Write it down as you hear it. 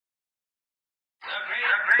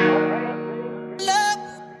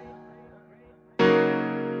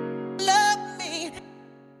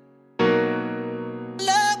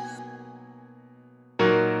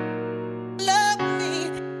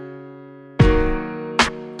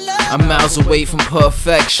I'm miles away from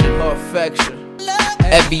perfection.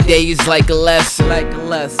 Every day is like a lesson.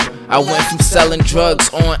 I went from selling drugs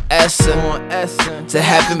on Essence to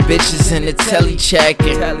having bitches in the telly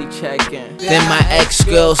checking. Then my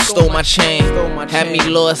ex-girl stole my chain. Had me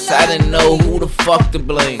lost, I didn't know who the fuck to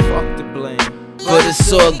blame. But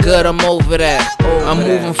it's all good, I'm over that. I'm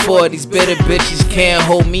moving forward, these bitter bitches can't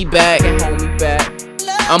hold me back.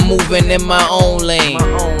 I'm moving in my own lane.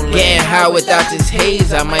 Getting high without this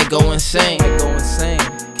haze, I might go insane.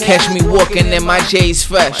 Catch me walking in my J's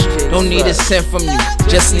fresh. Don't need a cent from you,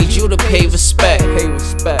 just need you to pay respect.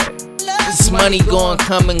 This money gon'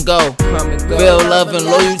 come and go. Real love and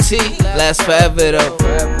loyalty last forever though.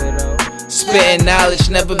 Spitting knowledge,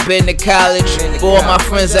 never been to college. For all my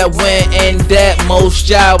friends that went in debt, most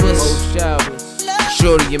jobless.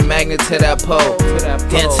 Shorty, your magnet to that pole.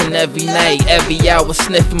 Dancing every night, every hour,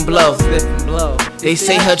 sniffing blow. They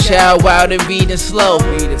say her child wild and reading slow.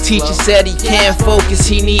 Teacher said he can't focus,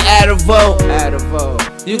 he need Adderall.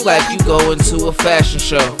 You like you going to a fashion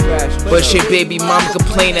show, but your baby mama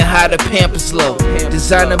complaining how the Pampers low.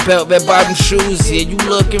 Designer belt, red bottom shoes, yeah, you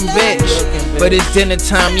looking rich. But it's dinner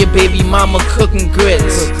time, your baby mama cooking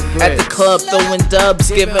grits. At the club throwing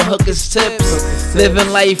dubs, giving hookers tips. Living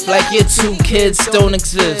life like your two kids don't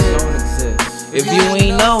exist. If you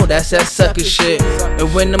ain't know, that's that sucker shit.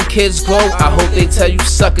 And when them kids grow, I hope they tell you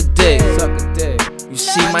suck a dick. You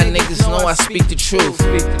see, my niggas know I speak the truth.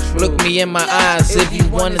 Look me in my eyes if you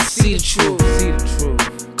wanna see the truth.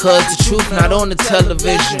 Cause the truth not on the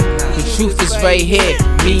television. The truth is right here,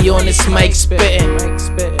 me on this mic spitting.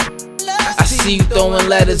 I see you throwing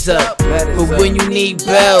letters up, but when you need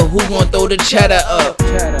bail, who gon' throw the cheddar up?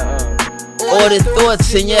 All the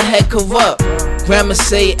thoughts in your head corrupt. Grandma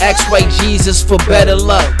say ask white Jesus for better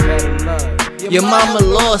luck. Your mama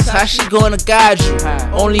lost, how she gonna guide you?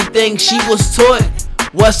 Only thing she was taught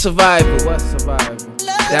was survival.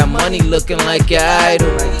 That money looking like your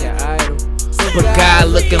idol, but God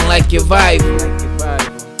looking like your rival.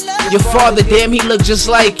 Your father, damn, he look just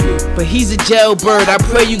like you, but he's a jailbird. I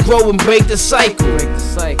pray you grow and break the cycle.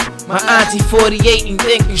 My auntie 48 ain't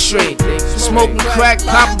thinking straight. Smoking crack,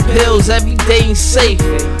 popping pills, every day ain't safe.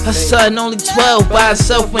 Her son only 12 by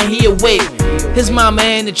himself when he awake. His mama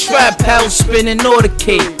in the trap house spinning order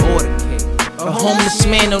cake. A homeless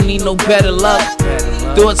man don't need no better luck.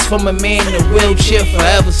 Thoughts from a man in a wheelchair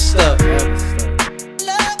forever stuck.